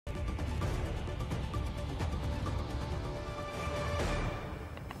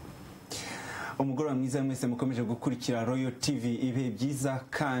umugoroba mwiza mwese mukomeje gukurikira RoyalTV ibihe byiza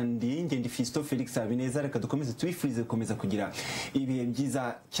kandi ngende Philipe Habineza reka dukomeze tubifurize gukomeza kugira ibihe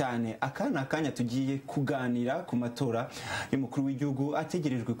byiza cyane akanya tugiye kuganira ku matora y'umukuru w'igihugu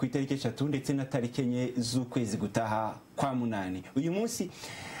ategerejwe ku itariki 3 ndetse na tariki 4 z'ukwezi gutaha kwa munani. Uyu munsi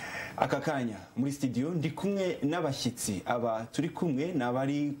akakanya muri studio ndi kumwe n'abashyitsi aba turi kumwe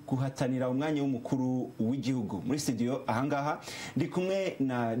nabari guhatanira umwanya w'umukuru w'igihugu. Muri studio ahangaha ndi kumwe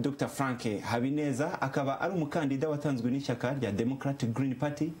na Dr. Habineza akaba ari umukandida watanzwe n'ishyaka rya Democratic Green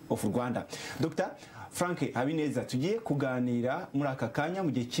Party of Rwanda. Dr. Habineza tugiye kuganira muri akakanya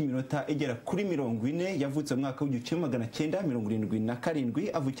mu gihe cy'iminota igera kuri 40 yavutse mu mwaka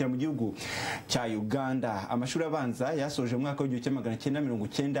w'1977 avukira mu gihugu cya Uganda. Amashuri abanza yasoje mu mwaka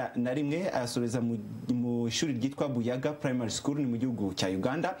w'1991 ayasoreza mu ishuri ryitwa Buyaga Primary School ni mu gihugu cya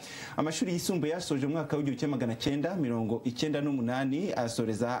Uganda. Amashuri yisumbuye yasoje mu mwaka w'1998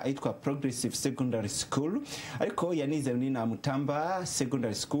 ayasoreza ahitwa Progressive Secondary School, ariko yanize ni na Mutamba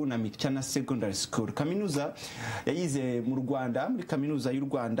Secondary School na Michana Secondary School. Kaminuza yayize mu Rwanda muri kaminuza y'u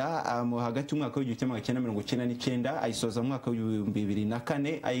Rwanda hagati y'umwaka w'1999 ayisoza mu mwaka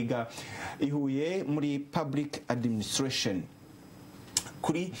w'2004 ayiga ihuye muri Public Administration.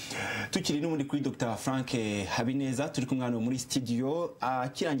 Kuri tukiri n'ubundi kuri Dr. Habineza turi kumwana muri studio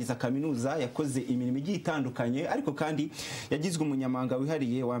akirangiza kaminuza yakoze imirimo igiye itandukanye, ariko kandi yagizwe umunyamanga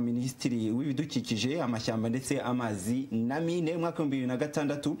wihariye wa Minisitiri w'ibidukikije amashyamba ndetse amazi na mine mu mwaka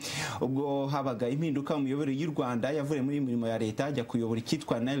w'2006 ubwo habaga impinduka mu miyoborere y'u Rwanda. yavuye muri imirimo ya leta ajya kuyobora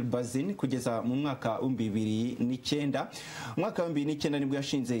ikitwa Nile Basin kugeza mu mwaka w'2009. Mu mwaka w'2009 nibwo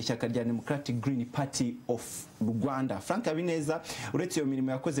yashinze ishyaka rya Democratic Green Party of Rwanda. Habineza uretse iyo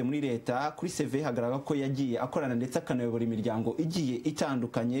mirimo yakoze muri leta, kuri CV hagaragara ko yagiye akorana ndetse akanayobora imiryango igiye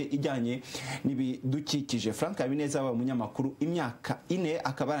itandukanye ijyanye n'ibidukikije. Habineza aba umunyamakuru imyaka 4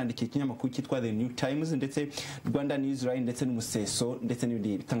 akaba yarandikiye ikinyamakuru cyitwa The New Times ndetse Rwanda News Line ndetse n'umuseso ndetse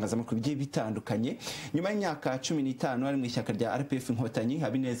n'ibindi bitangazamakuru bigiye bitandukanye. Nyuma y'imyaka 15 ari mu ishyaka rya RPF Inkotanyi,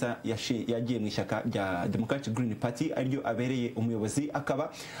 Habineza yagiye mu ishyaka rya Democratic Green Party aryo abereye umuyobozi,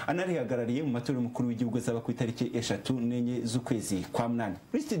 akaba anarihagarariye mu matora y'umukuru w'igihugu zaba ku itariki 3 n'enye z'ukwezi kwa munani.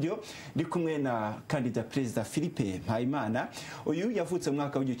 Muri studio ndi kumwe na kandida Perezida Philipe Mpayimana. Uyu yavutse mu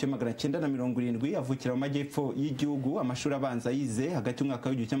mwaka w'1970 avukira mu majyepfo y'igihugu. Amashuri abanza yize hagati y'umwaka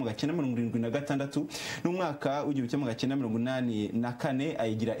w'1976 n'umwaka w'1984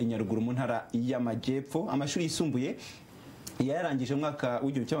 ayigira i Nyaruguru mu ntara y'Amajyepfo. Amashuri yisumbuye yarangije mu mwaka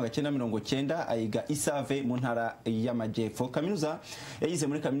w'1990 ayiga Isave mu ntara y'Amajyepfo. Kaminuza yayize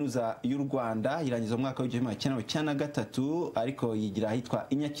muri kaminuza y'u Rwanda irangiza mu mwaka w'1993 ariko yigira ahitwa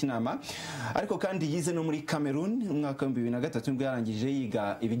Inyakinama, ariko kandi yize no muri Cameroon mu mwaka w'2003 nibwo yarangije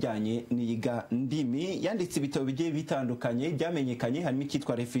yiga ibijyanye n'iyiga ndimi. Yanditse ibitabo bigiye bitandukanye byamenyekanye, harimo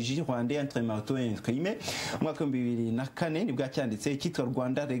ikitwa Refugee Rwandais entre marteau et crime mu mwaka w'2004 nibwo yacyanditse, ikitwa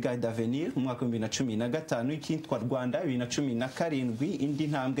Rwanda Regard d'Avenir mu mwaka w'2015, ikitwa Rwanda 2017 indi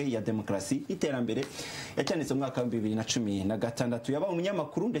ntambwe ya demokarasi iterambere yacyanditse mu mwaka wa 2016. Yaba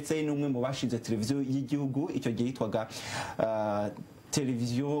umunyamakuru ndetse n'umwe mu bashinze televiziyo y'igihugu, icyo gihe yitwaga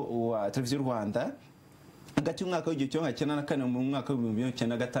televiziyo Rwanda. Hagati y'umwaka w'1994 mu mwaka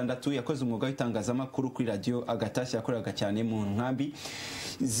w'2006 yakoze umwuga w'itangazamakuru kuri radio Agatasi yakoraga cyane mu nkambi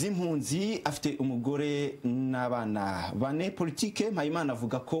z'impunzi. Afite umugore n'abana 4. Politike Mpayimana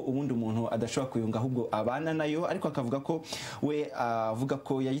avuga ko ubundi umuntu adashobora kuyunga ahubwo abana nayo, ariko akavuga ko we avuga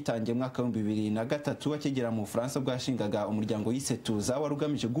ko yayitangiye mu mwaka w'2003 akigera mu Faransa bwashingaga umuryango yisetuza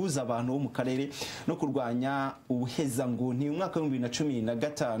warugamije guhuza abantu bo mu karere no kurwanya ubuhezanguni. Mu mwaka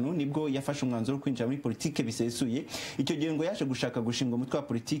w'2015 nibwo yafashe umwanzuro wo kwinjira muri politike bisesuye. Icyo gihe ngo yaje gushaka gushinga umutwe wa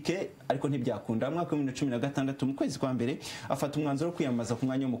politike ariko ntibyakunda. Mu mwaka w'2016 mu kwezi kwa mbere afata umwanzuro wo kwiyamamaza ku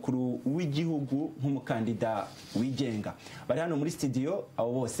mwanya w'umukuru w'igihugu nk'umukandida wigenga. Bari hano muri studio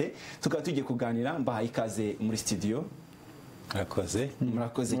abo bose tukaba tugiye kuganira, mbahaye ikaze muri studio.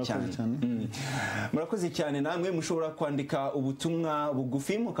 Murakoze cyane. Namwe mushobora kwandika ubutumwa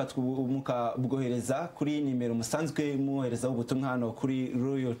bugufi mukabwohereza kuri nimero musanzwe muhereza ubutumwa hano kuri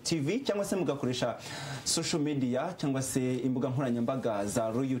RoyalTV, cyangwa se mugakoresha social media cyangwa se imbuga nkoranyambaga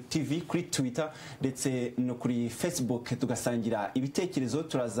za RoyalTV kuri Twitter ndetse no kuri Facebook, tugasangira ibitekerezo.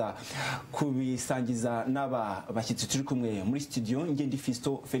 Turaza kubisangiza n'aba bashyitsi turi kumwe muri studio. Ngende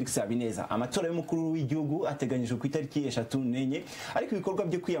Philipe Habineza. Amatora y'umukuru w'igihugu ateganyijwe ku itariki 3 ariko ibikorwa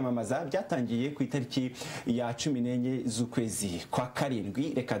byo kwiyamamaza byatangiye ku itariki ya 14 z'ukwezi kwa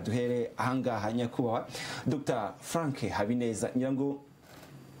karindwi. Reka duhere ahangaha nyakubahwa Dr. Habineza, nyirango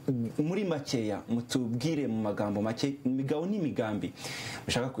muri makeya mutubwire mu magambo make imigabo n'imigambi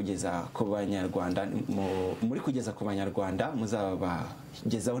mushaka kugeza ku banyarwanda muri kugeza ku banyarwanda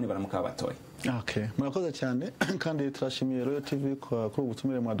muzabagezaho nibaramuka batoye. Okay, murakoze cyane kandi turashimiye RoyalTV kuri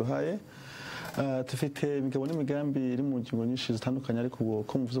ubutumire mwaduhaye. Tufite imigabo n'imigambi iri mu ngingo nyinshi zitandukanye, ariko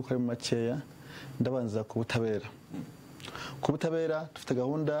ko muvuze ko ari makeya ndabanza ku butabera. Ku butabera dufite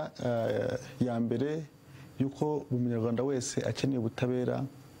gahunda ya mbere yuko umunyarwanda wese akeneye ubutabera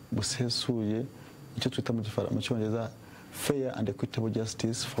busesuye, icyo twita mu cyongereza fair and equitable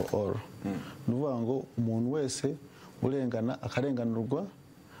justice for all. Nuvuga ngo umuntu wese urengana akarenganurwa,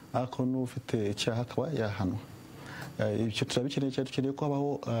 ariko n'ufite icyaha akaba yahanwa. Icyo turabikeneye cyane, dukeneye ko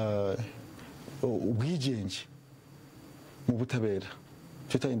habaho ubwigenge mu butabera,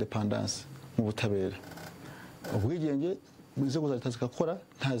 cyita independence mu butabera. Ubwigenge inzego za leta zigakora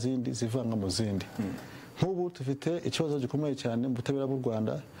nta zindi zivanga mu zindi. Nk'ubu dufite ikibazo gikomeye cyane mu butabera bw'u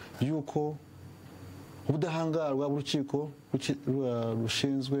Rwanda yuko ubudahangarwa bw'urukiko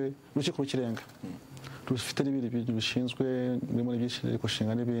rushinzwe urukiko rw'ikirenga rufite n'ibindi bishinzwe birimo n'iby'itegeko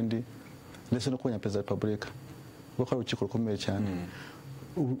nshinga n'ibindi, ndetse no kuba perezida wa repubulika, kuko ari urukiko rukomeye cyane.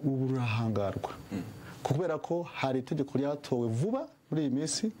 Ubu rurahangarwa kubera ko hari itegeko ryatowe vuba muri iyi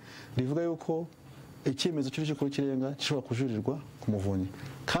minsi rivuga yuko icyemezo cy'urukiko rw'ikirenga gishobora kujurirwa ku muvunyi,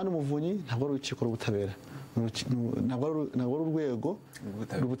 kandi umuvunyi ntabwo ari urukiko rw'ubutabera, ntabwo ari urwego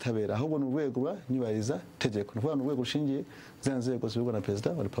rw'ubutabera, ahubwo ni urwego rwa nyubahiriza tegeko, ni ukuvuga ni urwego rushingiye za nzego zivugwa na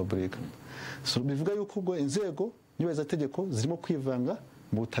perezida wa repubulika. Bivuga yuko ubwo inzego nyubahiriza tegeko zirimo kwivanga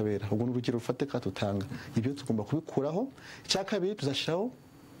mu butabera. Ubwo ni urugero rufatika tutanga, ibyo tugomba kubikuraho. Icya kabiri, tuzashyiraho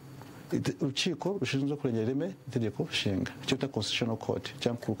urukiko rushinzwe kurengera ireme itegeko nshinga, icyo bita constitutional court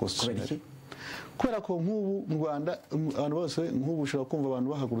cyangwa cour constitutionnelle. Kubera ko nk'ubu mu Rwanda abantu bose nk'ubu ushobora kumva abantu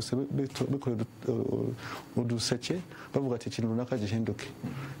bahagurutse bikorera uduseke bavuga ati ikintu runaka gihinduke,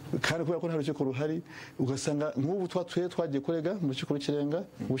 kandi kubera ko nta rukiko ruhari, ugasanga nk'ubu twagiye kurega mu rukiko rw'ikirenga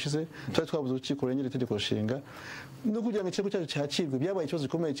ubushize, twari twabuze urukiko rurengera itegeko nshinga, no kugira ngo ikirego cyacu cyakirwe byabaye ikibazo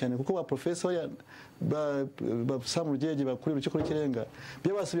gikomeye cyane, kuko ba professor ba Samu Rugege bakuri urukiko rw'ikirenga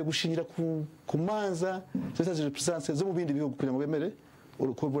byabasabye gushingira ku manza zo mu bindi bihugu kugira ngo bemere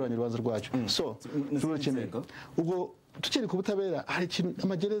kuburanya urubanza rwacu. So turakeneye ubwo tukiri ku butabera, hari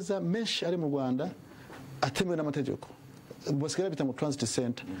amagereza menshi ari mu Rwanda atemewe n'amategeko, basigaye bita mu transit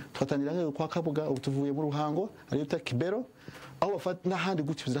center. Twatangira nko kwa Kabuga, ubu tuvuye mu Ruhango ari bita Kibero, aho bafata n'ahandi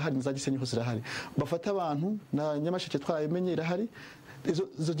gutyo zirahari, za Gisenyi hose zirahari, bafata abantu na Nyamasheke twarabimenye irahari.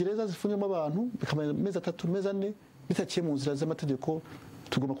 Izo gereza zifungiyemo abantu bikamara amezi 3 amezi 4 bitakiye mu nzira z'amategeko,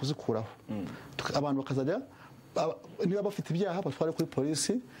 tugomba kuzikuraho. Abantu bakazajya niba bafite ibyaha batware kuri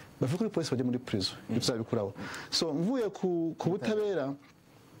polisi, bavuye kuri polisi bajya muri prison, bizabikuraho. So mvuye ku butabera,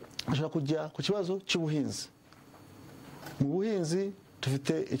 ashaka kujya ku kibazo cy'ubuhinzi. Mu buhinzi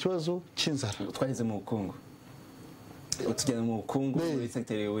dufite ikibazo cy'inzara, twageze mu bukungu, tugeze mu bukungu muri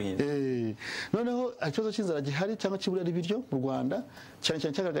secteur y'ubuhinzi. Noneho ikibazo cy'inzara gihari cyangwa kibura ibiryo mu Rwanda, cyane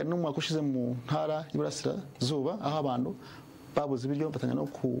cyane cyagaragaye no mu mwaka ushize mu ntara y'Iburasirazuba, aho abantu babuze ibiryo batanya no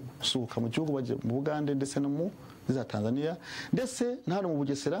kusuka mu gihugu bajya mu Bugande ndetse no mu za Tanzania, ndetse na hano mu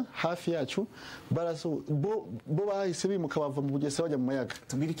Bugesera hafi yacu bo bahise bimuka bava mu Bugesera bajya mu Mayaga.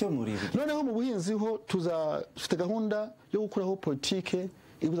 Tubwire icyo muri ibi. Noneho mu buhinzi ho tuzafite gahunda yo gukuraho politike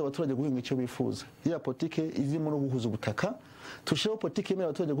ibuza abaturage guhinga icyo bifuza. Ya politike izimo no guhuza ubutaka, tushiraho politike yemerera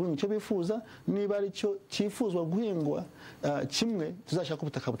abaturage guhinga icyo bifuza, niba ari cyo cyifuzwa guhingwa kimwe, tuzashaka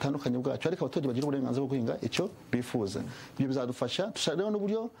ubutaka butandukanye bwacu, ariko abaturage bagira uburenganzira bwo guhinga icyo bifuza. Ibyo bizadufasha. Tushiraho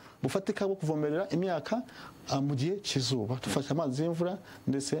n'uburyo bufatika bwo kuvomerera imyaka mu gihe cy'izuba, dufasha amazi y'imvura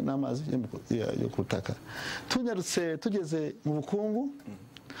ndetse n'amazi yo ku butaka. Tunyarutse tugeze mu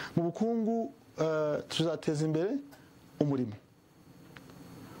bukungu, tuzateza imbere umurimo,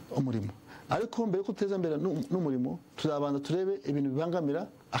 ariko mbere ko tuteza imbere n'umurimo tuzabanza turebe ibintu bibangamira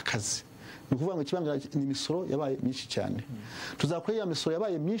akazi. Ni ukuvuga ngo ikibangamira ni imisoro yabaye myinshi cyane. Tuzakora ya misoro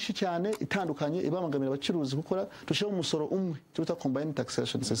yabaye myinshi cyane itandukanye ibangamira abacuruzi gukora, dushyiraho umusoro umwe cyangwa combined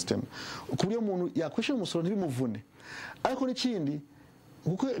taxation system, ku buryo umuntu yakwishyura umusoro ntibimuvune. Ariko n'ikindi,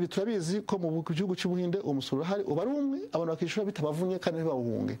 kuko turabizi ko mu gihugu cy'Ubuhinde uwo musoro uhari uba ari umwe, abantu bakishyura bitabavunye kandi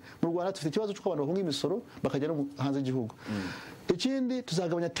ntibawuhunge. Mu Rwanda dufite ikibazo cy'uko abantu bahunga imisoro bakajya no hanze y'igihugu. Ikindi,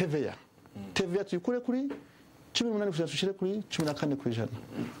 tuzagabanya TVA. TVA tuyikure kuri 18% tushire kuri 14%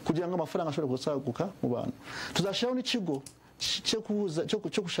 kugira ngo amafaranga ashobore gusaguka mu bantu. Tuzashiraho n'ikigo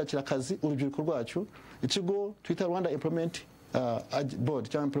cyo gushakira akazi urubyiruko rwacu, ikigo twita Rwanda Employment Board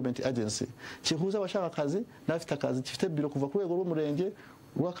cyangwa Employment Agency, kihuza abashaka akazi n'abafite akazi, gifite biro kuva ku rwego rw'umurenge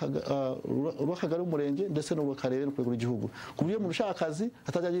rw'akagari w'umurenge ndetse n'urw'akarere no ku rwego rw'igihugu ku buryo umuntu ushaka akazi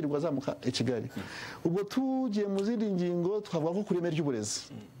atajya yirirwa azamuka i Kigali. Ubwo tugiye mu zindi ngingo twavuga ko ku ireme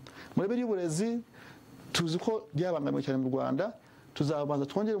ry'uburezi. Mu ireme ry'uburezi tuzi ko ryabangamiwe cyane mu Rwanda, tuzabanza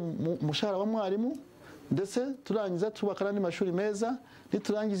twongere umushahara wa mwarimu ndetse turangiza tubaka n'andi mashuri meza.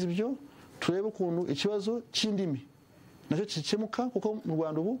 Niturangiza ibyo turebe ukuntu ikibazo cy'indimi nacyo gikemuka, kuko mu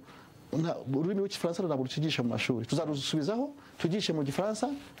Rwanda ubu ururimi rw'igifaransa ntabwo rukigisha mu mashuri. Tuzarusubizaho tugishe mu gifaransa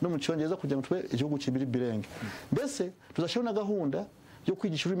no mu cyongereza kugira ngo tube igihugu kibiri birenge. Mbese tuzashyiraho na gahunda yo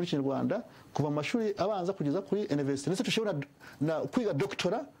kwigisha ururimi rw'ikinyarwanda kuva mu mashuri abanza kugeza kuri university, ndetse tushobora na kwiga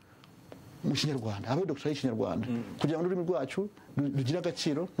doctora mu kinyarwanda, abe doctora y'ikinyarwanda kugira ngo ururimi rwacu rugire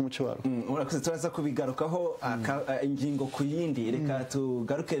agaciro n'umuco warwo. Urakoze, turaza kubigarukaho ingingo ku yindi. Reka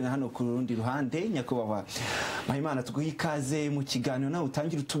tugaruke hano ku rundi ruhande. Nyakubahwa Mpayimana, tuguhe ikaze mu kiganiro, nawe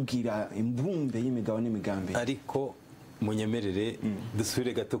utangire utubwira imbumbe y'imigabo n'imigambi. Ariko munyemerere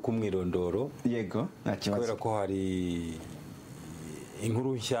dusubire gato ku mwirondoro. Yego, nta kibazo. Kubera ko hari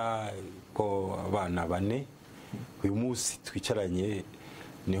inkuru nshya ko abana 4 uyu munsi twicaranye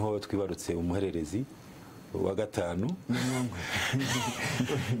niho twibarutse umuhererezi wa 5.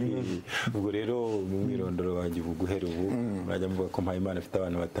 Ubwo rero mu mwirondoro wanjye guhera ubu murajya muvuga ko Mpayimana afite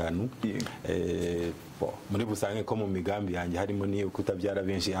abana 5. Muri busange ko mu migambi yanjye harimo niyo kutabyara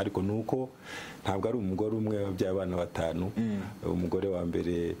benshi, ariko nuko ntabwo ari umugore umwe wabyaye abana 5. Umugore wa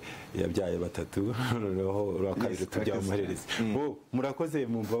mbere yabyaye 3, noneho urakaze tujya umuhererezi. Murakoze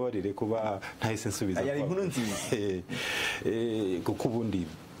mumbabarire kuba ntahise nsubiza. Yari inkuru nziza. Kuko ubundi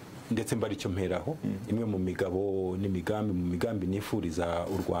ndetse mbari icyo mperaho imwe mu migabo n'imigambi, mu migambi nifuriza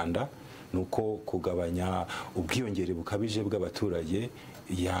u Rwanda nuko kugabanya ubwiyongere bukabije bw'abaturage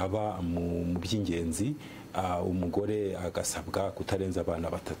yaba mu by'ingenzi, umugore agasabwa kutarenza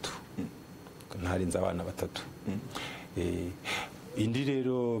abana 3, ntarenza abana 3. Indi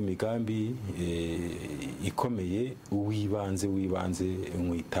rero migambi ikomeye wibanze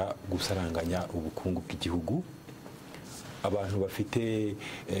nkwita gusaranganya ubukungu bw'igihugu. Abantu bafite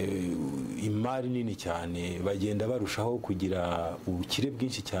imari nini cyane bagenda barushaho kugira ubukire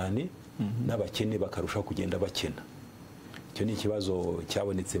bwinshi cyane, n'abakene bakarushaho kugenda bakena. Icyo ni ikibazo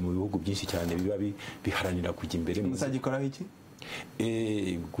cyabonetse mu bihugu byinshi cyane biba biharanira kujya imbere. Muzagikoraho iki?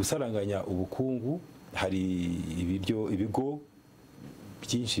 Gusaranganya ubukungu, hari ibigo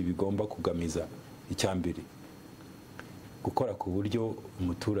byinshi bigomba kugamiza. Icyambere gukora ku buryo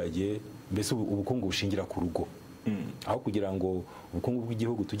umuturage, mbese ubukungu bushingira ku rugo, aho kugira ngo ubukungu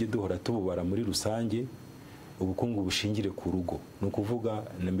bw'igihugu tujye duhora tububara muri rusange, ubukungu bushingire ku rugo. Ni ukuvuga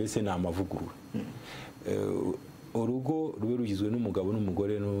mbese ni amavugurura. Urugo rube rugizwe n'umugabo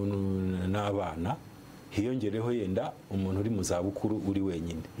n'umugore n'abana, hiyongereho yenda umuntu uri mu zabukuru uri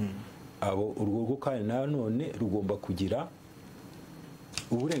wenyine. Urwo rugo kandi nanone rugomba kugira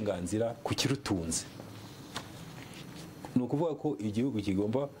uburenganzira ku kirutunze. Ni ukuvuga ko igihugu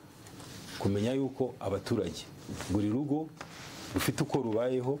kigomba kumenya yuko abaturage, buri rugo rufite uko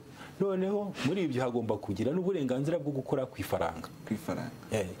rubayeho, noneho muri ibyo hagomba kugira n'uburenganzira bwo gukora ku ifaranga.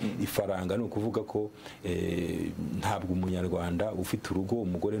 Ifaranga ni ukuvuga ko ntabwo umunyarwanda ufite urugo,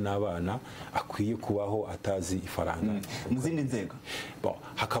 umugore n'abana akwiye kubaho atazi ifaranga. Mu zindi nzego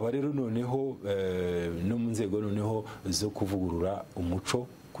hakaba rero noneho no mu nzego noneho zo kuvugurura umuco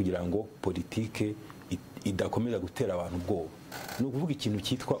kugira ngo politike idakomeza gutera abantu ubwoba. Ni ukuvuga ikintu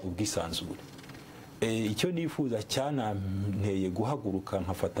cyitwa ubwisanzure. Icyo nifuza cyananteye guhaguruka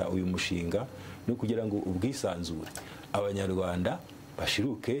nkafata uyu mushinga no kugira ngo ubwisanzure abanyarwanda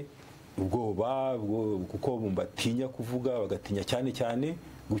bashiruke ubwoba, kuko batinya kuvuga, bagatinya cyane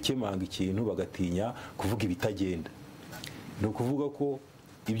gukemanga ikintu, bagatinya kuvuga ibitagenda. Ni ukuvuga ko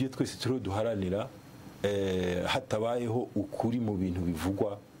ibyo twese turiho duharanira hatabayeho ukuri mu bintu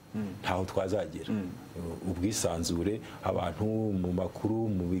bivugwa ntaho twazagera. Ubwisanzure, abantu mu makuru,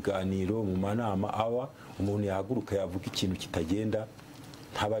 mu biganiro, mu manama, umuntu yahaguruka yavuga ikintu kitagenda,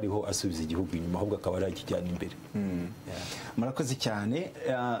 ntaba ariho asubiza igihugu inyuma, ahubwo akaba yakijyana imbere. Murakoze cyane.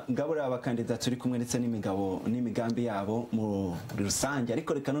 Ngabura abakandida turi kumwe ndetse n'imigabo n'imigambi yabo muri rusange,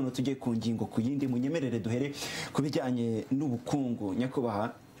 ariko reka none tujye ku ngingo ku yindi. Munyemerere duhere ku bijyanye n'ubukungu.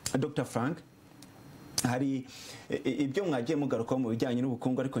 Nyakubahwa Dr. Frank, hari ibyo mwagiye mugarukaho mu bijyanye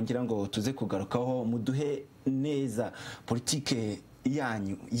n'ubukungu, ariko ngira ngo tuze kugarukaho muduhe neza politike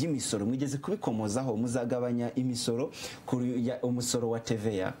yanyu y'imisoro. Mwigeze kubikomozaho, muzagabanya imisoro, umusoro wa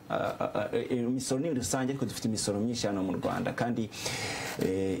TVA. Imisoro ni rusange, ariko dufite imisoro myinshi hano mu Rwanda, kandi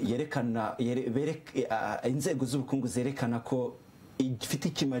yerekana inzego z'ubukungu zerekana ko ifite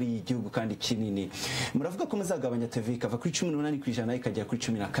ikimariye igihugu kandi kinini. Muravuga ko muzagabanya TV ikava kuri 18% ikajya kuri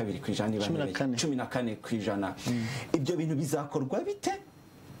 12%, 14%. Ibyo bintu bizakorwa bite?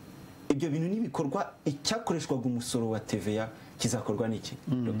 ibyo bintu nibikorwa icyakoreshwaga umusoro wa TVA kizakorwa n'iki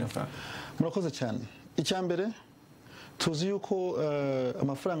Dr. Frank? Murakoze cyane. Icyambere tuzi yuko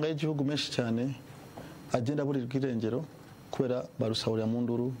amafaranga y'igihugu menshi cyane agenda burirwa irengero kubera barusahurira mu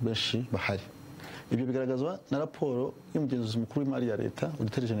nduru benshi bahari. Ibyo bigaragazwa na raporo y'umugenzuzi mukuru w'imari ya leta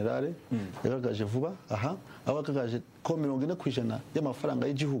Auditeur General yagaragaje vuba aho yagaragaje ko 40% y'amafaranga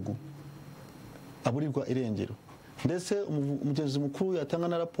y'igihugu aburirwa irengero. Ndetse umugenzuzi mukuru yatanga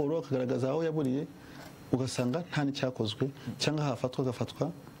na raporo akagaragaza aho yaburiye ugasanga nta n'icyakozwe cyangwa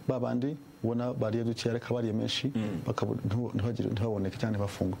hafatwa babandi ubona bariye duke ariko bariye menshi ntibaboneke cyane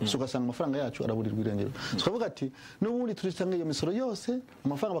bafungwa. So ugasanga amafaranga yacu araburirwa irengero. Twavuga ati n'ubundi turitanga iyo misoro yose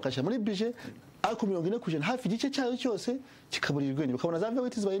amafaranga bakashyira muri budget ariko 40% hafi igice cyayo cyose kikaburirwa irengero. Ukabona za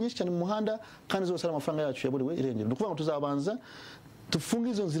VAT zibaye nyinshi cyane mu muhanda kandi zose ari amafaranga yacu yaburiwe irengero. Ni ukuvuga ngo tuzabanza tufunge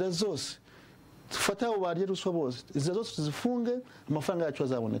izo nzira zose. Tufata abo bariye ruswa bose izo zose tuzifunge amafaranga yacu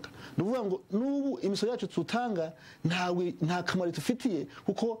azaboneka. Nuvuga ngo nubu imisoro yacu tutanga nta kamaro tufitiye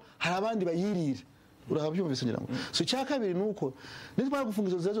kuko hari abandi bayirira. Urabyumvise ngira ngo so cyakabiri nuko nitwa gufunga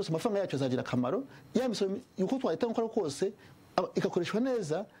izo nzira zose amafaranga yacu azagira kamaro ya misoro yuko twahitamo ko kose ikakoreshwa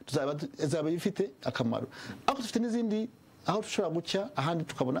neza tuzaba ifite akamaro. Ako dufite n'izindi aho dushobora gucya ahandi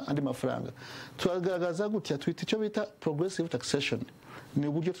tukabona andi mafaranga. Turagaragaza gutya twita icyo bita progressive taxation. Ni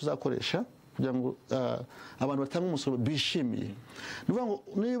uburyo tuzakoresha kugira ngo abantu batanga umusoro bishimiye. Nuvuga ngo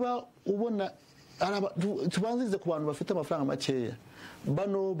niba ubona tubanzirize ku bantu bafite amafaranga makeya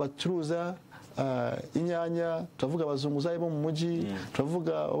bano bacuruza inyanya, turavuga abazunguzayi bo mu mujyi,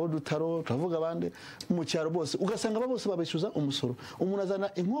 turavuga abo dutaro, turavuga abandi mu cyaro bose ugasanga bose babishyuza umusoro. Umuntu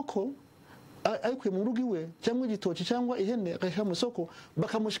azana inkoko ayikuye mu rugo iwe cyangwa igitoki cyangwa ihene akayishyira mu isoko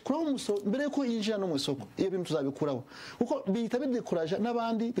bakamushyikuraho umusoro mbere yuko yinjira no mu isoko. Iyo bintu tuzabikuraho kuko bihita bidekuraje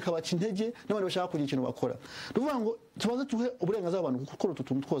n'abandi bikabaca intege n'abandi bashaka kugira ikintu bakora. Tuvuga ngo tubanze tuhe uburenganzira abantu gukora utu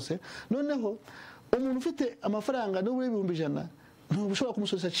tuntu twose. Noneho umuntu ufite amafaranga n'ubure 100,000 ntubushobora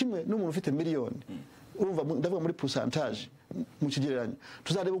kumusoresa kimwe n'umuntu ufite miliyoni. Urumva ndavuga muri pourcentage mu kigereranyo.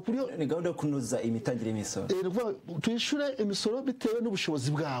 Tuzareba kuriyo ni gahunda yo kunoza imitangire y'imisoro. Tuyishure imisoro bitewe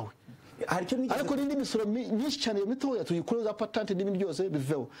n'ubushobozi bwawe. Ariko n'indi misoro myinshi cyane iyo mitoya tuyikureho za patente n'ibindi byose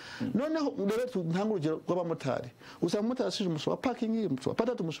biveho. Noneho rero ntanga urugero rw'abamotari. Usanga umumotari asije umusoro wa parking, umusoro wa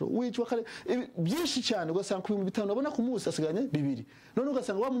patente, umusoro w'icyo kare byinshi cyane ugasanga ku 5,000 abona ku munsi asiganye 2. None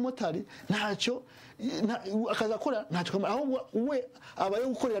ugasanga wa mumotari ntacyo akazakora ntacyo kamara aho we abaye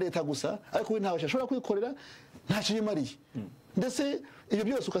gukorera leta gusa ariko we ntabasha ashobora kwikorera ntacyo yimariye. Ndetse ibyo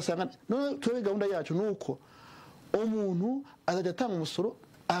byose ugasanga none tuwe gahunda yacu nuko umuntu azajya atanga umusoro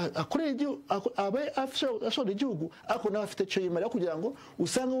akorera ashora igihugu ariko nawe afite cyo yimarira kugira ngo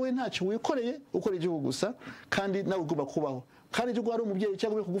usanga we ntacyo wikoreye ukora igihugu gusa kandi nawe ugomba kubaho kandi igihugu ari umubyeyi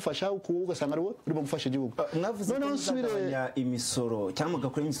cyangwa kugufasha ugasanga ari we uri bumufasha igihugu. Mwavuze ko muzagabanya imisoro cyangwa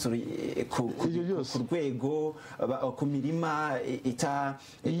mugakora imisoro ku rwego ku mirima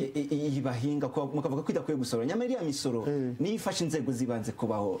ibahinga mukavuga ko idakwiye gusora nyamara iriya misoro niyo ifasha inzego zibanze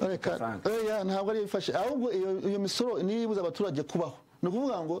kubaho. Ntabwo ari ifashe ahubwo iyo misoro niyo ibuza abaturage kubaho. Ni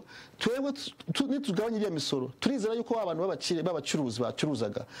ukuvuga ngo twebwe nitugabanya iriya misoro turizera yuko abantu b'abacuruzi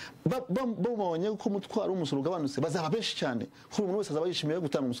bacuruzaga babonye ko umutwaro w'umusoro ugabanutse bazaba benshi cyane kuko umuntu wese azaba yishimiye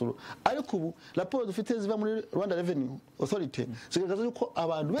gutanga umusoro. Ariko ubu raporo dufite ziva muri Rwanda Revenue Authority zigaragaza yuko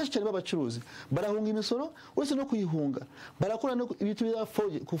abantu benshi cyane b'abacuruzi barahunga imisoro wese no kuyihunga barakora no ibintu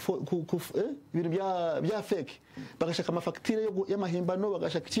bya fake bagashaka amafagitire y'amahimbano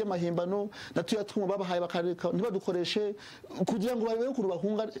bagashaka y'amahimbano natuya twuma babahaye bakareka ntibadukoreshe kugira ngo babe ukuntu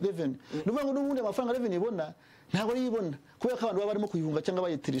bahunga revenue. Nuvuga ngo n'ubundi amafaranga revenue ibona ntabwo yibona kubera ko abantu baba barimo kuyihunga cyangwa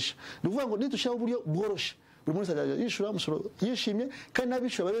bayitirisha. Nuvuga ngo nidushaka uburyo bworoshe buri munsi azajya yishura umusoro yishimye kandi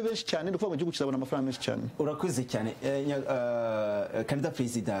n'abishura babe benshi cyane nuvuga ngo igihugu kizabona amafaranga menshi cyane. Urakoze cyane kandida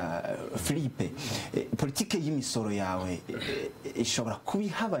perezida Philipe, politike y'imisoro yawe ishobora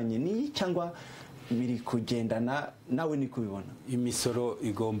kubihabanye ni cyangwa biri kugendana nawe ni kubibona? Imisoro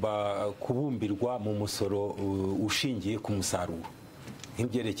igomba kubumbirwa mu musoro ushingiye ku musaruro.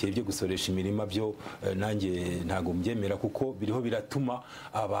 Nk'ibyerekeye byo gusoresha imirima byo nanjye ntago mbyemera kuko biriho biratuma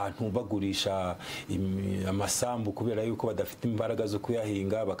abantu bagurisha amasambu kubera yuko badafite imbaraga zo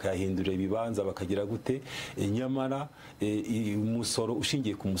kuyahinga bakayahindura ibibanza bakagira gute. Nyamara umusoro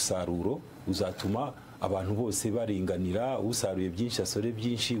ushingiye ku musaruro uzatuma abantu bose baringanira, usaruye byinshi asore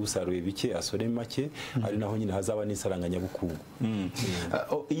byinshi, usaruye bike asore make, ari naho nyine hazaba n'isaranganya-bukungu.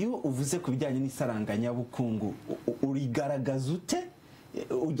 Iyo uvuze ku bijyanye n'isaranganya-bukungu urigaragaza ute?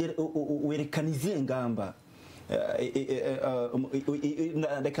 Werekana izihe ngamba?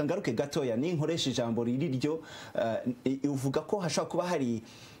 Reka ngaruke gatoya ninkoresha ijambo riri ryo uvuga ko hashobora kuba hari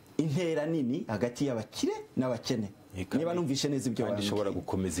intera nini hagati y'abakire n'abakene niba numvishe neza ibyo kandi ishobora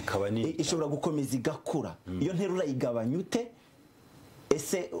gukomeza ikaba ishobora gukomeza igakura iyo nterura igabanya ute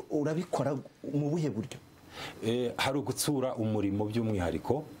ese urabikora mu buhe buryo hari ugutsura umurimo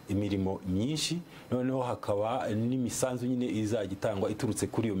by'umwihariko imirimo myinshi noneho hakaba n'imisanzu nyine izajya itangwa iturutse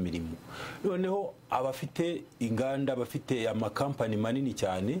kuri iyo mirimo noneho abafite inganda bafite amakampani manini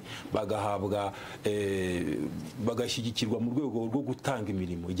cyane bagahabwa bagashyigikirwa mu rwego rwo gutanga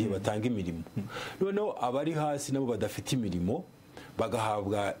imirimo igihe batanga imirimo noneho abari hasi nabo badafite imirimo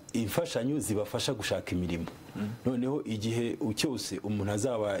bagahabwa imfashanyo zibafasha gushaka imirimo noneho igihe cyose umuntu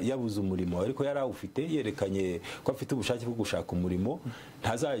azaba yabuze umurimo ariko yari awufite yerekanye ko afite ubushake bwo gushaka umurimo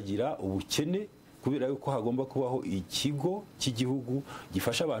ntazagira ubukene kubera yuko hagomba kubaho ikigo cy'igihugu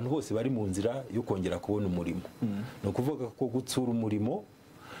gifasha abantu bose bari mu nzira yo kongera kubona umurimo ni ukuvuga ko gutsura umurimo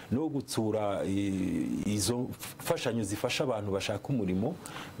no gutsura izo mfashanyo zifasha abantu bashaka umurimo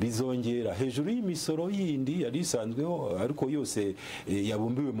bizongera hejuru y'imisoro yindi yari isanzweho ariko yose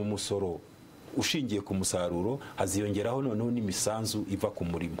yabumbiwe mu musoro ushingiye ku musaruro haziyongeraho noneho n'imisanzu iva ku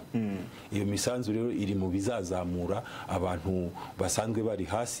murimo iyo misanzu rero iri mu bizazamura abantu basanzwe bari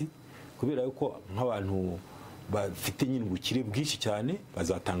hasi kubera yuko nk'abantu bafite nyine ubukire bwinshi cyane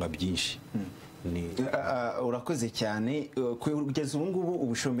bazatanga byinshi urakoze cyane kugeza ubu ngubu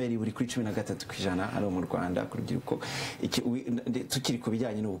ubushomeri buri kuri 13% hano mu Rwanda ku rubyiruko tukiri ku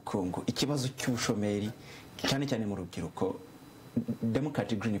bijyanye n'ubukungu ikibazo cy'ubushomeri cyane cyane mu rubyiruko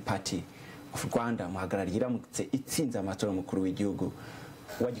Democratic Green Party of Rwanda muhagarariye iramutse itsinze amatora mukuru w'igihugu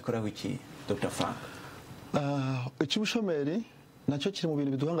wagikoraho iki Dr. Frank icy'ubushomeri nacyo kiri mu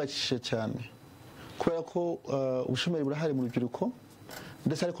bintu biduhangayikishije cyane kubera ko ubushomeri burahari mu rubyiruko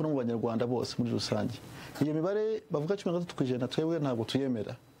ndetse ariko no mu banyarwanda bose muri rusange iyo mibare bavuga 13% twebwe ntabwo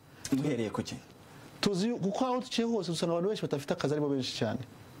tuyemera duhereye kuki tuzi kuko aho tuciye hose usanga abantu benshi batafite akazi aribo benshi cyane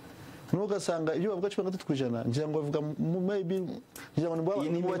nugasanga iyo bavuga 13% ngira ngo bavuga maybe ngira ngo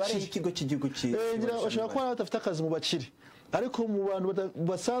mu bakiri ikigo cy'igihugu ngira bashaka ko batafite akazi mu bakiri ariko mu bantu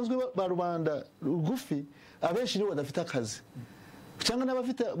basanzwe ba rubanda rugufi abenshi nibo badafite akazi cyangwa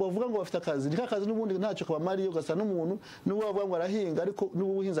n'abafite bavuga ngo bafite akazi ni akazi n'ubundi ntacyo kabamariye ugasa n'umuntu n'uwo bavuga ngo arahinga ariko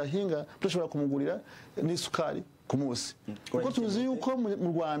n'uwo ubuhinzi ahinga dushobora kumugurira n'isukari ku munsi kuko tuzi yuko mu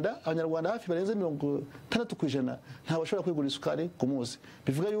Rwanda abanyarwanda hafi barenze 60% nta bashobora kwigurira isukari ku munsi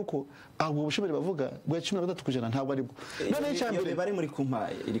bivuga yuko ahubwo ubushomeri bavuga bwa 13% ntabwo ari bwo none cyambere bari muri kumpa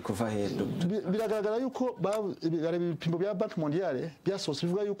iri kuva hendo biragaragara yuko ibipimo bya Bank Mondiale byasohotse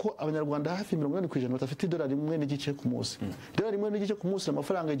bivuga yuko abanyarwanda hafi 80% batafite $1 n'igice ku munsi $1 n'igice ku munsi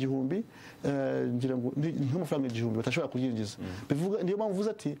amafaranga 1000 ngira ngo nk'amafaranga 1000 batashobora kuyinjiza bivuga niyo mpamvu uvuze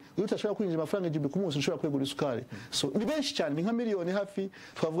ati iyo utashobora kwinjiza amafaranga 1000 ku munsi ushobora kwigurira isukari so ni benshi cyane ni nka miliyoni hafi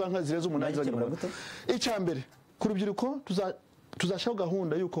twavuga nka zireze umunani z'abanyarwanda icyambere ku rubyiruko tuzashaho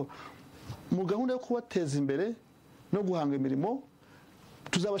gahunda yuko mu gahunda yo kubateza imbere no guhanga imirimo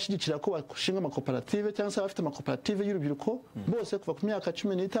tuzabashigikira ko bashinga amakoperative cyangwa se abafite amakoperative y'urubyiruko bose kuva ku myaka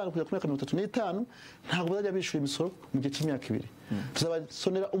 15 kugera ku myaka 35 ntabwo bazajya bishyura imisoro mu gihe cy'imyaka 2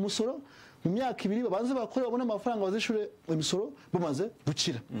 tuzabasonera umusoro mu myaka 2 babanze bakore babone amafaranga bazishure imisoro bamaze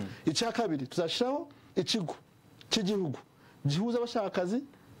gukira icya kabiri tuzashiraho ikigo cy'igihugu gihuza abashaka akazi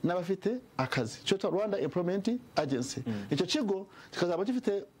n'abafite akazi cyo Rwanda Employment Agency icyo kigo kikazaba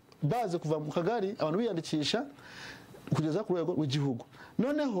gifite baze kuva mu kagari abantu biyandikisha kugeza ku rwego rw'igihugu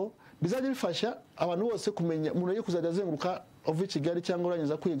noneho bizajya bifasha abantu bose kumenya umuntu yo kuzajya azenguruka uvuye Kigali cyangwa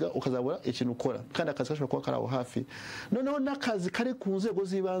urangiza kwiga ukazabura ikintu ukora kandi akazi gashobora kuba karaho hafi noneho n'akazi kari ku nzego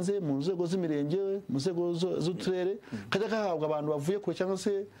z'ibanze mu nzego z'imirenge mu nzego z'uturere kajya gahabwa abantu bavuye kure cyangwa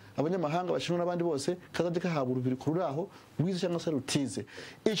se abanyamahanga bashinwa n'abandi bose kazajya gahabwa urubyiruko ruraho rwize cyangwa se rutize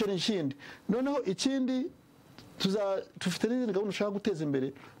icyo ni ikindi noneho ikindi tufite n'izindi gahunda ushaka guteza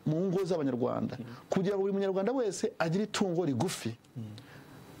imbere mu ngo z'abanyarwanda kugira ngo buri munyarwanda wese agire itungo rigufi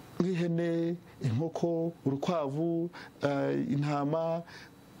nk'ihene inkoko urukwavu intama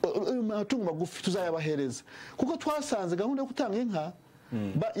amatungo magufi tuzayabahereza kuko twasanze gahunda yo gutanga inka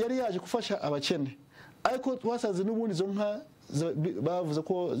yari yaje gufasha abakene ariko twasanze n'ubundi izo nka bavuze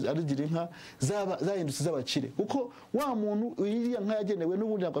ko arigira inka zahindutse z'abakire kuko wa muntu iriya nka yagenewe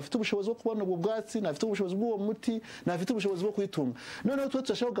n'ubundi ntabwo afite ubushobozi bwo kubona ubwo bwatsi ntafite ubushobozi bw'uwo muti ntafite ubushobozi bwo kuyitunga noneho tuba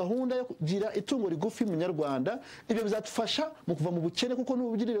turashaka gahunda yo kugira itungo rigufi mu Nyarwanda ibyo bizatufasha mu kuva mu bukene kuko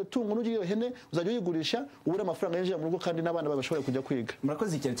n'ubugirira itungo n'ugirira hene uzajya uyigurisha ubura amafaranga yinjira mu rugo kandi n'abana bawe bashobora kujya kwiga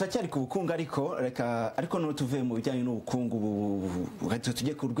murakoze cyane turacyari ku bukungu ariko no tuvuye mu bijyanye n'ubukungu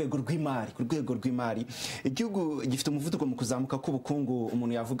tujye ku rwego rw'imari igihugu gifite umuvuduko mu kuzamuka k'ubukungu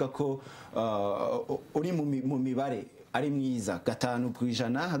umuntu yavuga ko uri mu mibare ari mwiza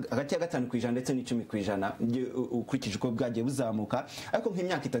 5%, hagati ya 5% ndetse n'10% ukurikije uko bwagiye buzamuka. Ariko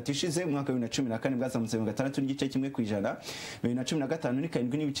nk'imyaka 3 ishize mu mwaka wa 2014 bwazamutse mu 6.1%, 2015 ni 7.7%,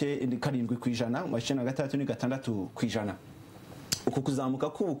 mu 2016 ni 6%. Uku kuzamuka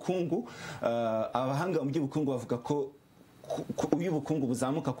k'ubukungu abahanga mu by'ubukungu bavuga ko uyu bukungu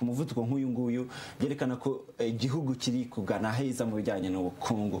buzamuka ku muvuduko nk'uyu nguyu byerekana ko igihugu kiri kugana heza mu bijyanye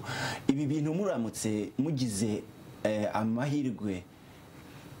n'ubukungu. Ibi bintu muramutse mugize amahirwe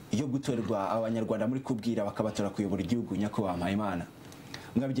yo gutorerwa abanyarwanda muri kubwira bakabatora kuyobora igihugu nyakubahwa Mpayimana,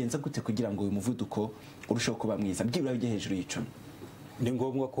 mwabigenza gute kugira ngo uyu muvuduko urusheho kuba mwiza byibura bijye hejuru y'icumi? Ni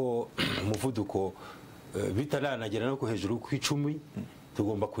ngombwa ko umuvuduko bitaranagera no ku hejuru ku 10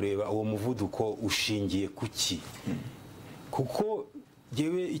 tugomba kureba uwo muvuduko ushingiye kuki, kuko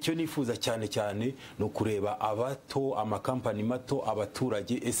jewe icyo nifuza cyane cyane no kureba abato, amakampani mato,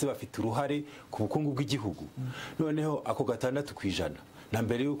 abaturage ese bafite uruhare ku bukungu bw'igihugu. Noneho ako 6% na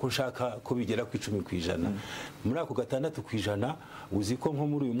mbere yuko nshaka ko bigera ku 10%, muri ako 6% uzi ko nko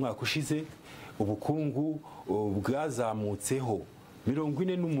muri uyu mwaka ushize ubukungu bwazamutseho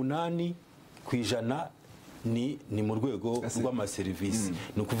 48% ni mu rwego rw'amaserivisi,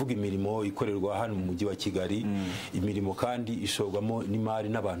 ni ukuvuga imirimo ikorerwa hano mu mujyi wa Kigali, imirimo kandi ishorwamo n'imari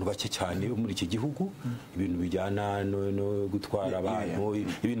n'abantu bake cyane muri iki gihugu, ibintu bijyana no gutwara abantu,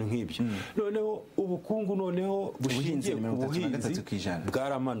 ibintu nk'ibyo. Noneho ubukungu noneho bushingiye ku buhinzi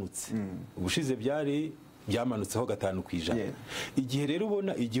bwaramanutse, ubushize byamanutseho 5%. Igihe rero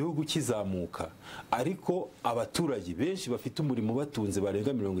ubona igihugu kizamuka ariko abaturage benshi bafite umurimo batunze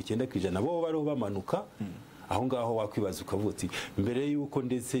barenga 90% bo bariho bamanuka, aho ngaho wakwibaza ukavuga uti mbere yuko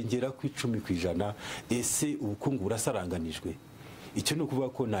ndetse ngera ku 10% ese ubukungu burasaranganijwe? Icyo ni ukuvuga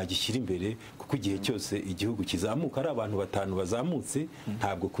ko nagishyira imbere, kuko igihe cyose igihugu kizamuka ari abantu 5 bazamutse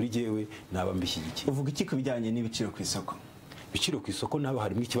ntabwo kuri jewe naba mbishyigikiye. Uvuga iki ku bijyanye n'ibiciro ku isoko? Ibiciro ku isoko nabo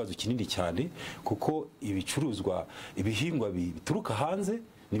harimo ikibazo kinini cyane, kuko ibicuruzwa ibihingwa bituruka hanze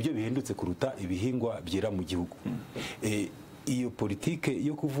nibyo bihendutse kuruta ibihingwa byera mu gihugu. Iyo politike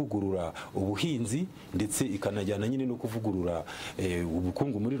yo kuvugurura ubuhinzi ndetse ikanajyana nyine no kuvugurura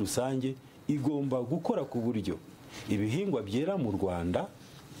ubukungu muri rusange igomba gukora ku buryo ibihingwa byera mu Rwanda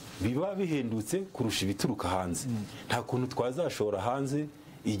biba bihendutse kurusha ibituruka hanze. Nta kuntu twazashora hanze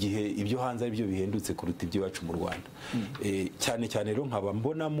igihe ibyo hanze ari byo bihendutse kuruta iby'iwacu mu Rwanda. Cyane cyane rero nkaba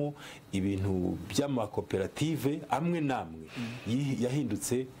mbonamo ibintu by'amakoperative amwe namwe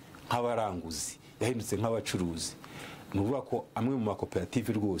yahindutse nk'abaranguzi, yahindutse nk'abacuruzi. Nuvuga ko amwe mu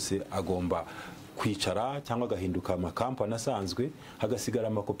makoperative rwose agomba kwicara cyangwa agahinduka amakampani asanzwe, hagasigara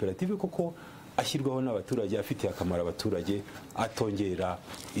amakoperative kuko ashyirwaho n'abaturage, afitiye akamaro abaturage, atongera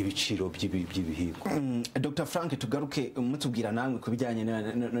ibiciro by'ibihingwa. Dr. Frank, tugaruke mutubwira namwe ku bijyanye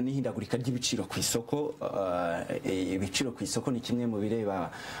n'ihindagurika ry'ibiciro ku isoko. Ibiciro ku isoko ni kimwe mu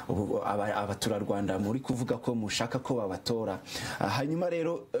bireba abaturarwanda muri kuvuga ko mushaka ko babatora. Hanyuma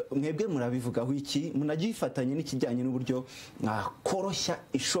rero mwebwe murabivugaho iki? Munagifatanye n'ikijyanye n'uburyo koroshya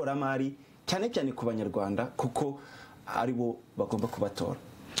ishoramari cyane cyane ku banyarwanda kuko ari bo bagomba kubatora.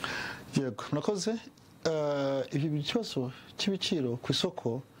 Yego, nakoze ibi kibazo cy'ibiciro ku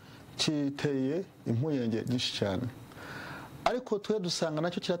isoko kiteye impungenge nyinshi cyane, ariko twe dusanga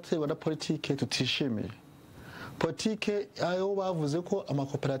nacyo kiraterwa na politike tutishimiye. Politike ayo bavuze ko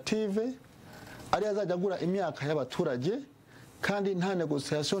amakoperative ari azajya agura imyaka y'abaturage kandi nta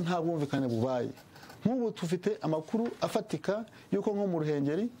negociation, nta bwumvikane bubaye. Nk'ubu tufite amakuru afatika yuko nko mu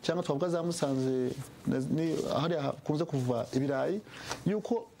Ruhengeri cyangwa twavuga za Musanze ahari hakunze kuva ibirayi,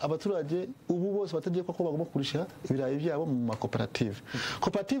 yuko abaturage ubu bose bategeka ko bagomba kugurisha ibirayi byabo mu makoperative.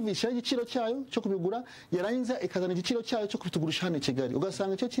 Koperative ishyira igiciro cyayo cyo kubigura, yarangiza ikazana igiciro cyayo cyo kubitugurisha hano i Kigali,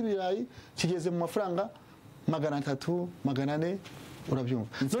 ugasanga icyo cy'ibirayi kigeze mu mafaranga 300, 400, urabyumva.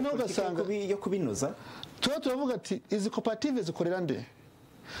 Noneho ugasanga yo kubinoza turavuga ati izi koperative zikorera nde?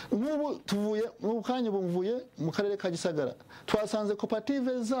 Nk'ubu tuvuye mu kanya bumvuye mu karere ka Gisagara, twasanze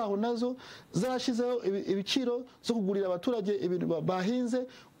koperative zaho nazo zashizeho ibiciro zo kugurira abaturage ibintu bahinze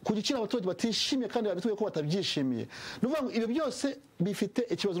ku giciro abaturage batishimiye kandi babituye ko batabyishimiye. Nuvuga ngo ibyo byose bifite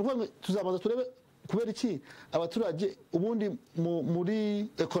ikibazo. Nuvuga ngo tuzabanza turebe kubera iki abaturage ubundi muri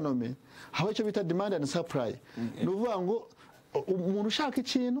economy haba icyo bita demand and supply. Nuvuga ngo umuntu ushaka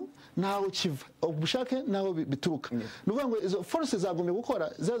ikintu ntaho kiva, ubushake ntaho bituruka. Nuvuga ngo izo forces zagomye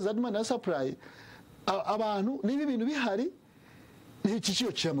gukora za demand and supply. Abantu niba ibintu bihari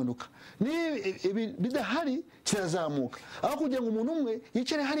n'igiciro kiramanuka bidahari kirazamuka aho kugira ngo umuntu umwe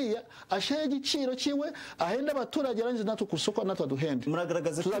yicare hariya ashaye igiciro ciwe ahenda abaturage arangiza natwe ku soko natwe duhende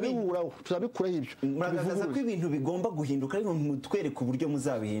muragaragaza tuzabikuraho ibyo muragaragaza ko ibintu bigomba guhinduka ariko mutwereke uburyo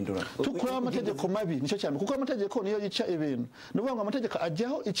muzabihindura tukuraho amategeko mabi nicyo cyane kuko amategeko niyo yica ibintu nuvuga ngo amategeko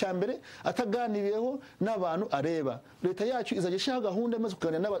ajyaho icyambere ataganiriyeho n'abantu areba leta yacu izajya ishaho gahunda maze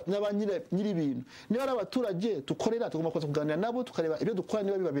kuganira n'abanyiri ibintu niba ari abaturage tukorera tugomba kuganira nabo tukareba ibyo dukora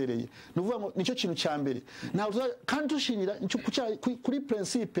niba bibabereye nuvuga ngo nicyo kintu cyambere kandi dushingira kuri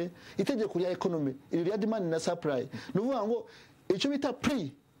principe itegeko rya economy iri rya demand na supply nuvuga ngo icyo bita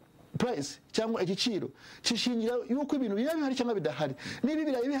price cyangwa igiciro kishingira yuko ibintu biba bihari cyangwa bidahari niba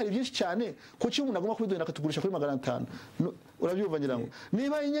birayi bihari byinshi cyane kuki umuntu agomba kubiduhera akatugurisha kuri 500 urabyumva ngira ngo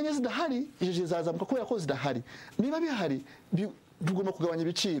niba inyenye zidahari ije zizazamuka kubera ko zidahari niba bihari tugomba kugabanya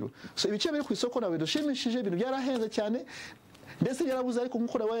ibiciro so ibiciro biri ku isoko nawe dushimishije ibintu byarahenze cyane ndetse yarabuze ariko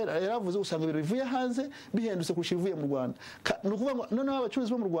nkuko yaravuze usanga ibintu bivuye hanze bihendutse kurusha ibivuye mu Rwanda ni ukuvuga ngo noneho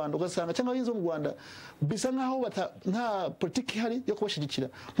abacuruzi bo mu Rwanda ugasanga cyangwa abahinzi bo mu Rwanda bisa nkaho nta politiki ihari yo kubashigikira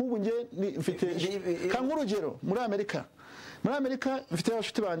nk'ubu nge mfite nk'urugero muri Amerika mfite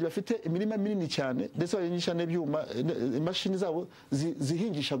abashuti banjye bafite imirima minini cyane ndetse bahingisha n'ibyuma imashini zabo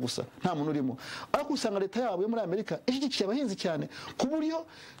zihingisha gusa nta muntu urimo ariko usanga leta yabo yo muri Amerika ishyigikiye abahinzi cyane ku buryo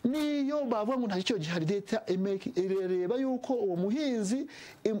niyo bavuga ngo nta giciro gihari leta irareba yuko uwo muhinzi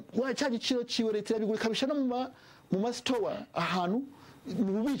cya giciro ciwe leta irabigura ikabisha no mu masitowa ahantu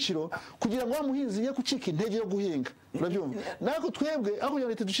mu biciro kugira ngo wa muhinzi ye kucika intege yo guhinga urabyumva nako twebwe aho kugira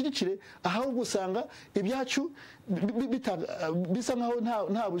leta dushigikire ahubwo usanga ibyacu bisa nkaho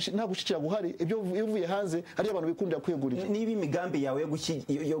nta gushikira guhari ibyo bivuye hanze ari abantu bikundira kwegurira niba imigambi yawe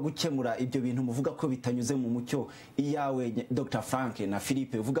yo gukemura ibyo bintu muvuga ko bitanyuze mu mucyo iyawe Dr Frank na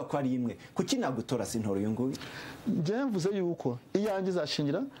Philipe uvuga ko ari imwe kuki nagutora sintoro uyu nguyu njye mvuze yuko iyanjye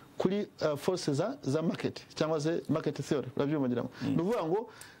zashingira kuri forces za market cyangwa se market theory urabyumva ngira ngo nuvuga ngo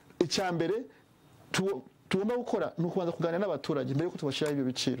icyambere tugomba gukora ni ukubanza kuganira n'abaturage mbere yuko tubashiraho ibyo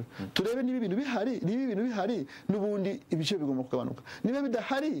biciro turebe niba ibintu bihari n'ubundi ibiciro bigomba kugabanuka niba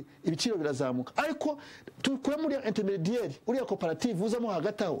bidahari ibiciro birazamuka ariko tukura muri intermediaire uriya cooperative uzamo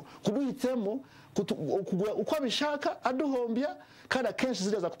hagati aho kuduhitemo kugura uko abishaka aduhombya kandi akenshi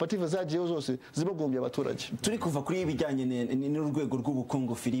ziriya za koperative zagiyeho zose zibagombye abaturage turi kuva kuri ibijyanye n'urwego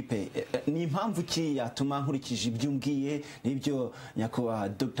rw'ubukungu Philipe ni impamvu ki yatuma nkurikije ibyo umbwiye n'ibyo nyakubahwa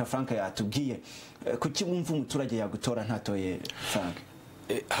Dr Frank yatubwiye kuki wumva umuturage yagutora ntatoye Frank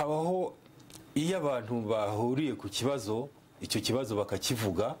habaho iyo abantu bahuriye ku kibazo icyo kibazo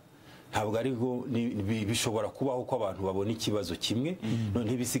bakakivuga ntabwo ariko bishobora kubaho ko abantu babona ikibazo kimwe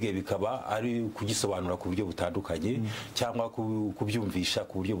none bisigaye bikaba ari kugisobanura ku buryo butandukanye cyangwa kubyumvisha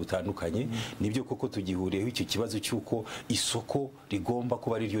ku buryo butandukanye nibyo koko tugihuriyeho icyo kibazo cy'uko isoko rigomba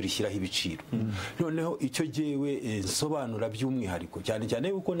kuba ari ryo rishyiraho ibiciro noneho icyo jewe nsobanura by'umwihariko cyane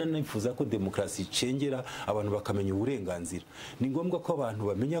cyane yuko nanifuza ko demokarasi icengera abantu bakamenya uburenganzira ni ngombwa ko abantu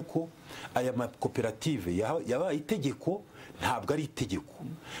bamenya ko aya makoperative yabaye itegeko ntabwo ari itegeko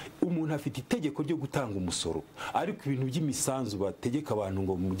umuntu afite itegeko ryo gutanga umusoro ariko ibintu by'imisanzu bategeka abantu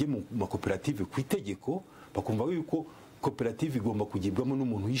ngo mujye mu makoperative ku itegeko bakumva yuko koperative igomba kugibwamo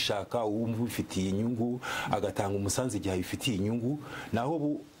n'umuntu uyishaka uwumva ufitiye inyungu agatanga umusanzu igihe ayifitiye inyungu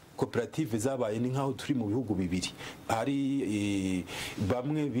naho koperative zabaye ni nkaho turi mu bihugu bibiri hari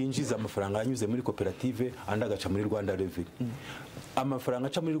bamwe binjiza amafaranga anyuze muri koperative andi agaca muri Rwanda Revenue amafaranga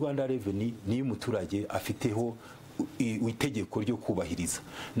aca muri Rwanda Revenue niyo umuturage afiteho itegeko ryo kubahiriza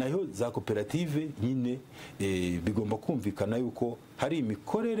nayo za koperative nyine bigomba kumvikana yuko hari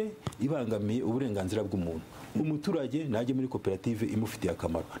imikorere ibangamiye uburenganzira bw'umuntu umuturage najye muri koperative imufitiye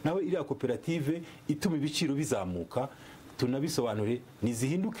akamaro nawe iriya koperative ituma ibiciro bizamuka tunabisobanure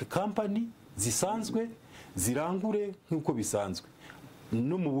nizihinduke kampani zisanzwe zirangure nk'uko bisanzwe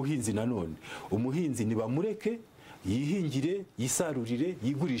no mu buhinzi nanone umuhinzi nibamureke yihingire yisarurire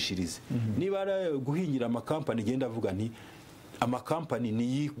yigurishirize niba ari guhingira amakampani genda avuga nti amakampani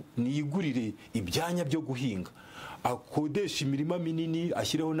niyigurire ibyanya byo guhinga akodesha imirima minini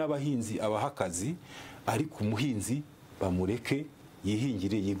ashyireho n'abahinzi abahakazi ariko umuhinzi bamureke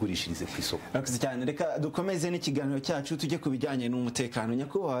yihingire yigurishirize ku isoko cyane reka dukomeze n'ikiganiro cyacu tujye ku bijyanye n'umutekano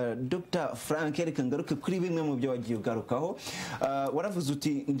nyakubahwa Dr Frank reka ngaruke kuri bimwe mu byo wagiye ugarukaho waravuze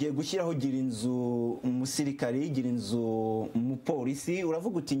uti ngiye gushyiraho gira inzu umusirikari gira inzu umupolisi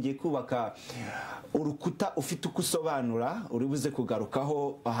uravuga uti ngiye kubaka urukuta ufite uko usobanura uri buze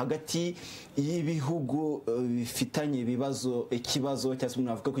kugarukaho hagati y'ibihugu bifitanye ikibazo cyangwa se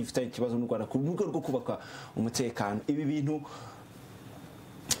mwavuga ko gifitanye ikibazo n'u Rwanda ku rwego rwo kubaka umutekano ibi bintu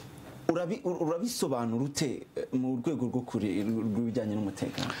urabisobanura ute mu rwego rwo rw'ibijyanye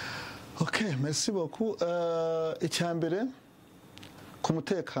n'umutekano? Okay, merci beaucoup. Icyambere ku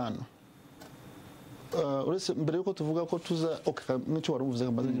mutekano uretse mbere yuko tuvuga ko tuza n'icyo wari uvuze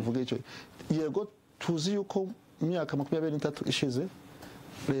amaze kuvuga icyo yego tuzi yuko mu myaka 23 ishize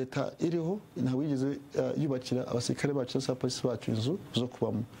leta iriho ntawe yigeze yubakira abasirikare bacu n'aba polisi bacu inzu zo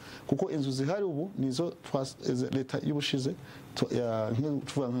kubamo, kuko inzu zihari ubu nizo leta y'ubushize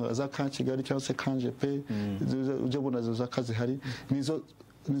tuvuga nka za kan Kigali cyangwa se kan GP ujya bona za kazi hari nizo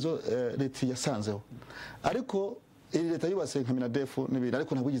leta yasanzeho, ariko iri leta yubatse nka Minadefu n'ibindi,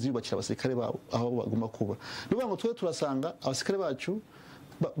 ariko ntabwo yigeze yubakira abasirikare babo aho bagomba kuba. Nuvuga ngo twe turasanga abasirikare bacu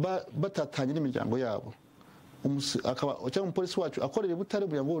batatanye n'imiryango yabo, akaba cyangwa umupolisi wacu akorera Butare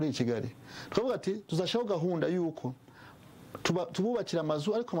umuryango uri i Kigali, twavuga ati tuzashaho gahunda yuko tububakira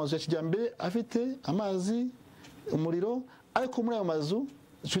amazu, ariko amazu ya kijyambere afite amazi, umuriro, ariko muri ayo mazu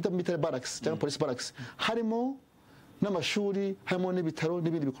twita military barracks cyangwa police barracks harimo n'amashuri, harimo n'ibitaro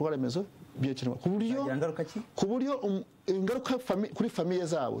n'ibindi bikorwa remezo byekenerwa, ku buryo ingaruka kuri famiye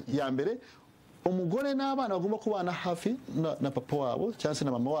zabo ya mbere, umugore n'abana bagomba kubana hafi na papa wabo cyangwa se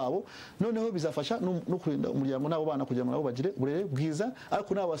na mama wabo, noneho bizafasha no kurinda umuryango n'abo bana kugira ngo nabo bagire uburere bwiza,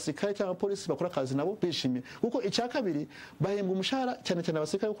 ariko n'abo basirikare cyangwa polisi bakora akazi nabo bishimiye, kuko icya kabiri bahembwa umushahara cyane cyane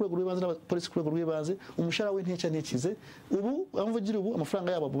abasirikare ku rwego rw'ibanze n'abapolisi ku rwego rw'ibanze, umushahara w'intica ntikize. Ubu bamvugira ubu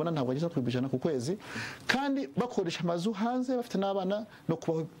amafaranga yabo babona ntabwo ageza ku 100 ku kwezi, kandi bakoresha amazu hanze bafite n'abana no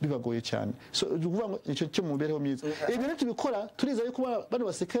kubaho bibagoye cyane. So uvuga ngo icyo cyo mu mibereho myiza ibi rero tubikora turiza yuko bano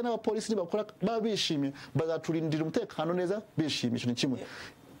basirikare n'abapolisi bakora bishimye, bazaturindira umutekano neza bishimye. Cyo ni kimwe.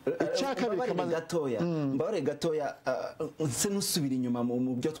 Mbare gatoya nse nusubira inyuma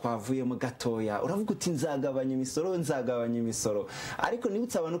mu byo twavuyemo gatoya, uravuga uti nzagabanya imisoro, ariko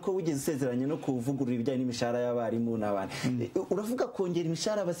nibutse abantu ko wigeze isezeranye no kuvugurura ibijyanye n'imishahara y'abarimu n'abandi, uravuga kongera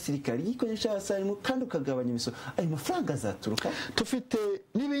imishahara y'abasirikare yikoresha abasarimu kandi ukagabanya imisoro, ayo mafaranga azaturuka? Tufite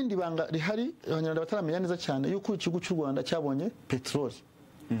n'ibindi banga rihari abanyarwanda bataramenya neza cyane yuko ikigo cy'u Rwanda cyabonye petroli.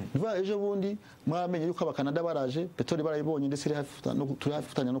 Niba ejo bundi mwamenye yuko abakanada baraje petroli barayibonye ndetse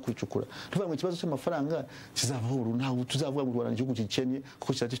turafatanya no kwicukura. Tuvuga ngo ikibazo cy'amafaranga kizavura, ntabwo tuzavuga ngo Rwanda igihugu gikennye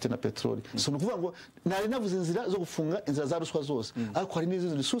kuko cyafite na petroli. So nukuvuga ngo nari navuze inzira zo gufunga inzira za ruswa zose, ariko hari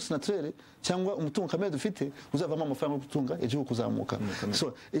n'izo resources naturelle cyangwa umutungo kamere dufite uzavamo amafaranga yo gutunga igihugu kuzamuka.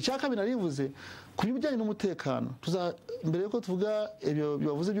 So icyaka binarivuze ku bijyanye n'umutekano, mbere yuko tuvuga ibyo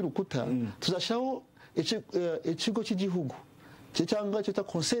bibavuze by'urukuta, tuzashaho ikigo cy'igihugu cyangwa cyita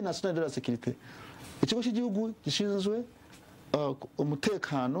Conseil National de la Sécurité, ikigo cy'igihugu gishinzwe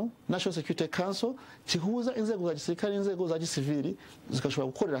umutekano, National Security Council, kihuza inzego za gisirikare n'inzego za gisivili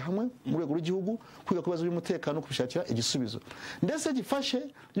zikashobora gukorera hamwe mu rwego rw'igihugu kwiga ku bibazo by'umutekano, kubishakira igisubizo, ndetse gifashe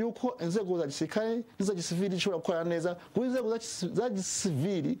yuko inzego za gisirikare n'iza gisivili zishobora gukorana neza, kuko inzego za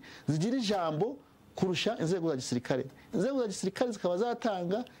gisivili zigira ijambo kurusha inzego za gisirikare. Inzego za gisirikare zikaba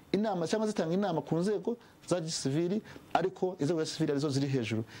zatanga inama cyangwa zitanga inama ku nzego za gisivili, ariko inzego za gisivili arizo ziri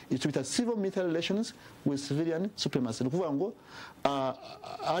hejuru. Icyo bita civil military relations with civilian supremacy. Ukuvuga ngo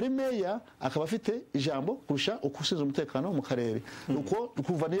ari meya akaba afite ijambo kurusha ukushinzwe umutekano mu karere. Uko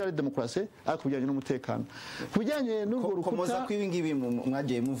kuva niyo ari demokrasi, ariko bijyanye n'umutekano. Kubijyanye n'urwo rukuta komoza kw'ibingibi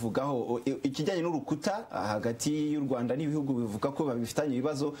mwagiye muvugaho, ikijyanye n'urukuta hagati y'u Rwanda n'ibihugu bivuga ko babifitanye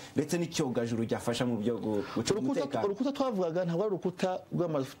ibibazo, ndetse n'icyogajuru cyafasha mu byo gucunga umutekano. Urukuta twavugaga ntabwo ari urukuta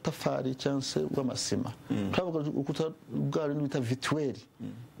rw'amatafari cyangwa se rw'amasima, twavuga urukuta rwari bita virtuelle,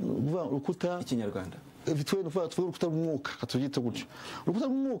 urukuta ikinyarwanda virtuelle, tuvuga urukuta rw'umwuka, katugite gutyo. Urukuta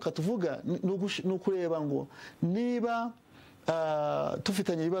rw'umwuka tuvuga ni ukureba ngo niba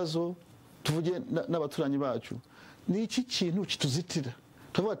tufitanye ibibazo tuvuge n'abaturanyi bacu, ni iki kintu kituzitira.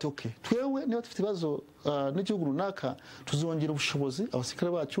 Tuvuga ati okay, twewe niba dufite ibibazo n'igihugu runaka, tuzongera ubushobozi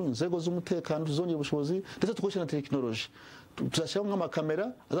abasirikare bacu, inzego z'umutekano tuzongera ubushobozi, ndetse tukoresha na tekinoloji. Tuzashyiraho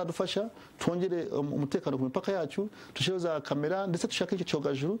nk'amakamera azadufasha twongere umutekano ku mipaka yacu, dushyiraho za kamera, ndetse dushake iki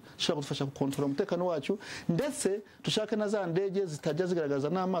cyogajuru gishobora kudufasha gukontorora umutekano wacu, ndetse dushake na za ndege zitajya zigaragaza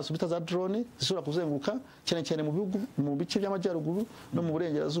n'amaso bita za drone zishobora kuzenguruka cyane cyane mu bihugu mu bice by'amajyaruguru no mu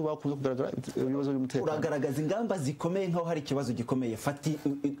burengerazuba hakunze kugaragara ibibazo by'umutekano. Uragaragaza ingamba zikomeye nkaho hari ikibazo gikomeye, fati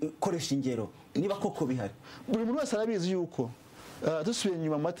koresha ingero niba koko bihari. Buri muntu wese arabizi yuko dusubiye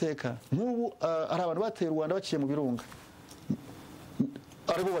inyuma mu mateka, nk'ubu hari abantu bateye u Rwanda baciye mu birunga,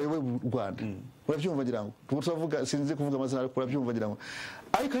 aribo bayoboye u Rwanda, urabyumva ngira ngo tuvuga, sinzi kuvuga amazina ariko urabyumva ngira ngo,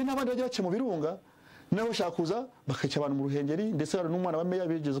 ariko hari n'abandi bajya baciye mu birunga nabo bashaka kuza bakaca abantu mu ruhengeri ndetse hari n'umwana wa meya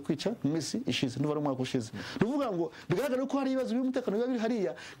bigeze kwica mu minsi ishize n'uva umwaka ushize nuvuga ngo bigaragara ko hari ibibazo by'umutekano biba biri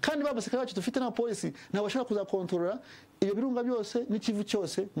hariya kandi babaseka bacu dufite na polisi ntabashaka kuza kontrola iyo birunga byose n'ikivu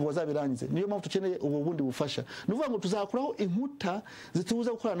cyose ngo bazabirangize niyo mpamvu tukeneye ubu bundi bufasha nuvuga ngo tuzakuraho inkuta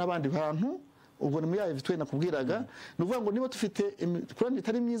zitubuza gukorana n'abandi bantu ubwo ni muyaye vitwe nakubwiraga nuvuga ngo niba dufite kurani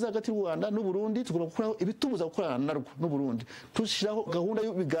itari myiza hagati y'u Rwanda n'u Burundi tugomba gukuraho ibitubuza gukorana narwo n'u Burundi tushiraho gahunda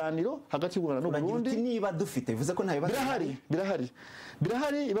y'ubiganiro hagati y'u Rwanda n'u Burundi niba dufite bivuze ko nta bibazo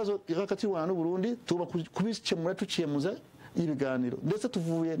birahari ibibazo hagati y'u Rwanda n'u Burundi tugomba kubikemura tuciyemuza ibiganiro ndetse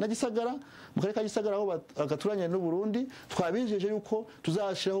tuvuye na Gisagara mu karere ka Gisagara aho agaturanye n'u Burundi twabijeje yuko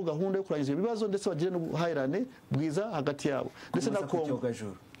tuzashiraho gahunda yo kurangiza ibibazo ndetse bagire n'ubuhahirane bwiza hagati yabo ndetse na Kongo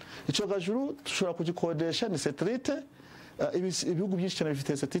Icyogajuru dushobora kugikodesha ni satellite ibihugu byinshi cyane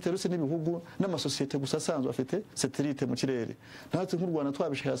bifite satellite ruse n'ibihugu n'amasosiyete gusa asanzwe afite satellite mu kirere natwe nk'u Rwanda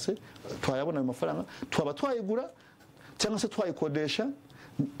twabishase twayabona ayo mafaranga twaba twayigura cyangwa se twayikodesha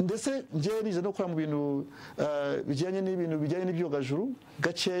ndetse njye no gukora mu bintu bijyanye n'ibyogajuru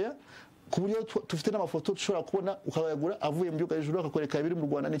gakeya ku buryo tufite n'amafoto dushobora kubona ukayagura avuye mu byogajuru akakwereka ibiri mu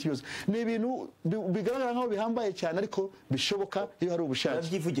Rwanda n'iki byose ni ibintu bigaragara nkaho bihambaye cyane ariko bishoboka iyo hari ubushake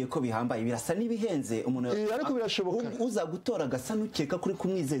byivugiye ko bihambaye birasa n'ibihenze umuntu ariko birashoboka uza gutora gasa n'ukeka kuri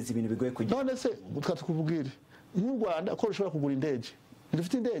kumwizeza ibintu bigoye kugira none se tukubwire nk'u Rwanda ko rushobora kugura indege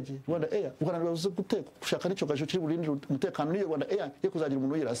dufite indege Rwanda Air u Rwanda ruzi gushaka n'icyo gajo kiri burindi umutekano niyo Rwanda Air yo kuzagira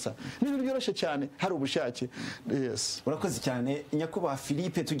umuntu yirasa n'ibintu byoroshye cyane hari ubushake yes urakoze cyane nyakuba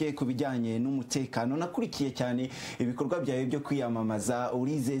Philipe tugiye kubijyanye n'umutekano nakurikiye cyane ibikorwa byawe byo kwiyamamaza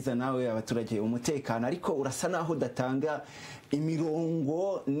urizeza nawe abaturage umutekano ariko urasa naho datanga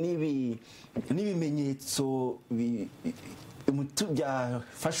imirongo n'ibimenyetso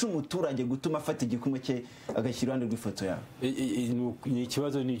byafasha umuturage gutuma afata igikumwe cye agashyira iruhande rw'ifoto yawe ni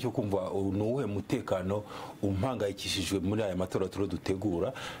ikibazo n'icyo kumva ni uwuhe mutekano umpangayikishijwe muri aya matora turo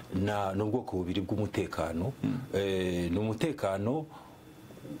dutegura n'ubwoko bubiri bw'umutekano ni umutekano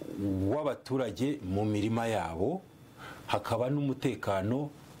w'abaturage mu mirima yabo hakaba n'umutekano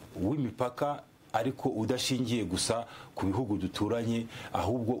w'imipaka ariko udashingiye gusa ku bihugu duturanye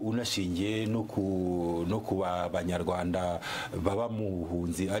ahubwo unashingiye no ku banyarwanda baba mu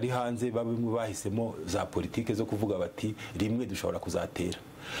buhunzi ari hanze bamwe bahisemo za politike zo kuvuga bati rimwe dushobora kuzatera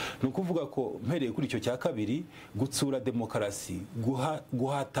ni ukuvuga ko mpereye kuri icyo cya kabiri gutsura demokarasi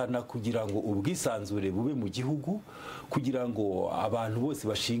guhatana kugira ngo ubwisanzure bube mu gihugu kugira ngo abantu bose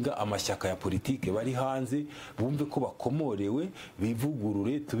bashinga amashyaka ya politike bari hanze bumve ko bakomorewe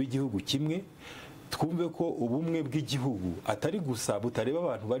bivugurure tube igihugu kimwe twumve ko ubumwe bw'igihugu atari gusa butareba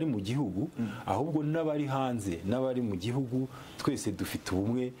abantu bari mu gihugu ahubwo n'abari hanze n'abari mu gihugu twese dufite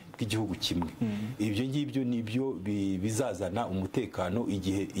ubumwe bw'igihugu kimwe ibyo ngibyo nibyo bizazana umutekano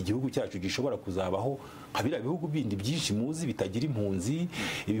igihe igihugu cyacu gishobora kuzabaho nka biriya bihugu bindi byinshi muzi bitagira impunzi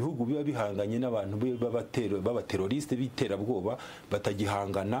ibihugu biba bihanganye n'abantu b'abateroriste b'iterabwoba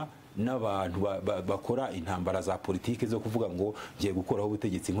batagihangana n'abantu bakora intambara za politike zo kuvuga ngo ngiye gukoraho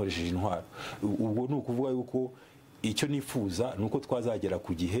ubutegetsi nkoresheje intwaro ubwo ni ukuvuga yuko icyo nifuza ni uko twazagera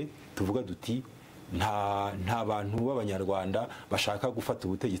ku gihe tuvuga duti nta bantu b'abanyarwanda bashaka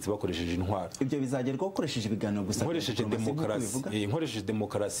gufata ubutegetsi bakoresheje intwaro ibyo bizagerwaho ukoresheje ibiganiro gusa nkoresheje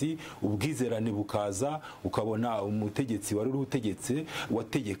demokarasi ubwizerane bukaza ukabona umutegetsi wari utegetse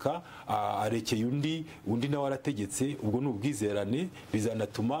wategeka arekeye undi nawe arategetse ubwo ni ubwizerane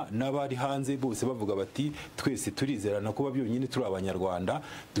bizanatuma n'abari hanze bose bavuga bati twese turizerana kuba byonyine turi abanyarwanda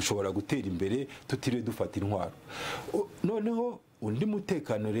dushobora gutera imbere tutiriwe dufata intwaro noneho undi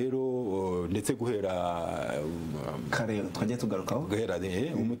mutekano rero ndetse guhera kare twagiye tugarukaho guhera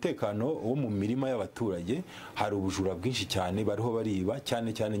umutekano wo mu mirima y'abaturage hari ubujura bwinshi cyane bariho bariba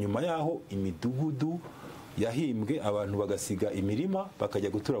cyane cyane nyuma yaho imidugudu yahimbwe abantu bagasiga imirima bakajya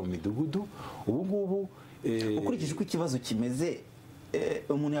gutura mu midugudu ubu ngubu ukurikije uko ikibazo kimeze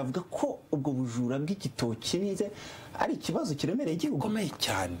umuntu yavuga ko ubwo bujura bw'igitoki nize ari ikibazo kiremereye igihugu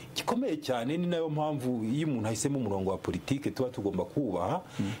gikomeye cyane ni nayo mpamvu iyo umuntu ahisemo umurongo wa politike tuba tugomba kubaha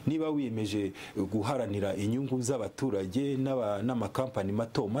niba wiyemeje guharanira inyungu z'abaturage n'amakampani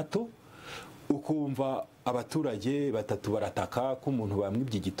mato mato ukumva abaturage batatu barataka ko umuntu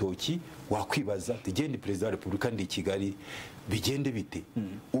bamwibye igitoki wakwibaza tugende perezida wa repubulika ndi Kigali bigende bite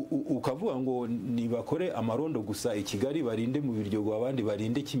ukavuga ngo nibakore amarondo gusa i Kigali barinde mu biryogo abandi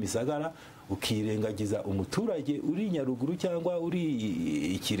barinde Kimisagara ukirengagiza umuturage uri Nyaruguru cyangwa uri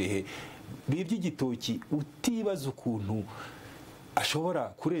Ikirehe bibye igitoki utibaza ukuntu ashobora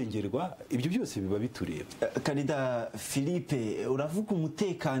kurengerwa ibyo byose biba bitureba Kandida Philipe uravuga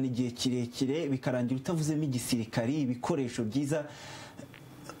umutekano igihe kirekire bikarangira utavuzemo igisirikari ibikoresho byiza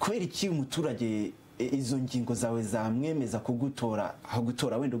kubera iki umuturage izo ngingo zawe zamwemeza kugutora aho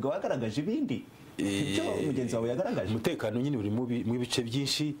gutora wenda ubwo wagaragaje ibindi ibyo mugenzi wawe yagaragaje. Umutekano nyine uri mu bice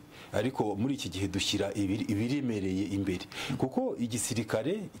byinshi, ariko muri iki gihe dushyira ibiremereye imbere kuko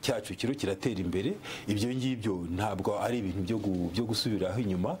igisirikare cyacu kiratera imbere. Ibyo ngibyo ntabwo ari ibintu byo gusubiraho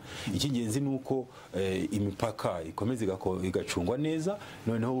inyuma. Icy'ingenzi ni uko imipaka ikomeza igacungwa neza,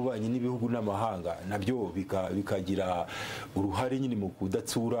 noneho ububanyi n'ibihugu n'amahanga nabyo bikagira uruhare nyine mu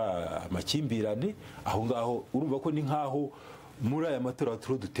kudatsura amakimbirane. Aho ngaho urumva ko ni nkaho muri aya matora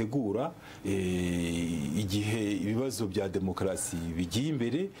dutegura, igihe ibibazo bya demokarasi bigiye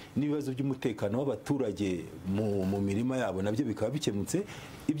imbere n'ibibazo by'umutekano w'abaturage mu mirima yabo nabyo bikaba bikemutse,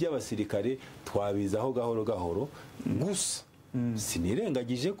 iby'abasirikare twabizaho gahoro gahoro. Gusa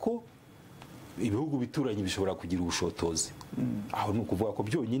sinirengagije ko ibihugu bituranye bishobora kugira ubushotozi. Aho ni ukuvuga ko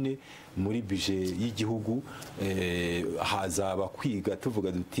byonyine muri bije y'igihugu hazaba kwiga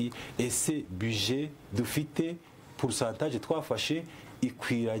tuvuga duti ese bije dufite pourcentage twafashe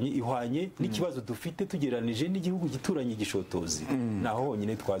ihwanye n'ikibazo dufite tugeranije n'igihugu gituranye gishotozi. Naho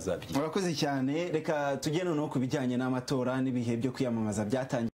honyine twazabye. Murakoze cyane. Reka tugende no ku bijyanye n'amatora n'ibihe byo kwiyamamaza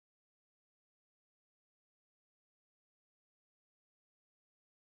byatangiye.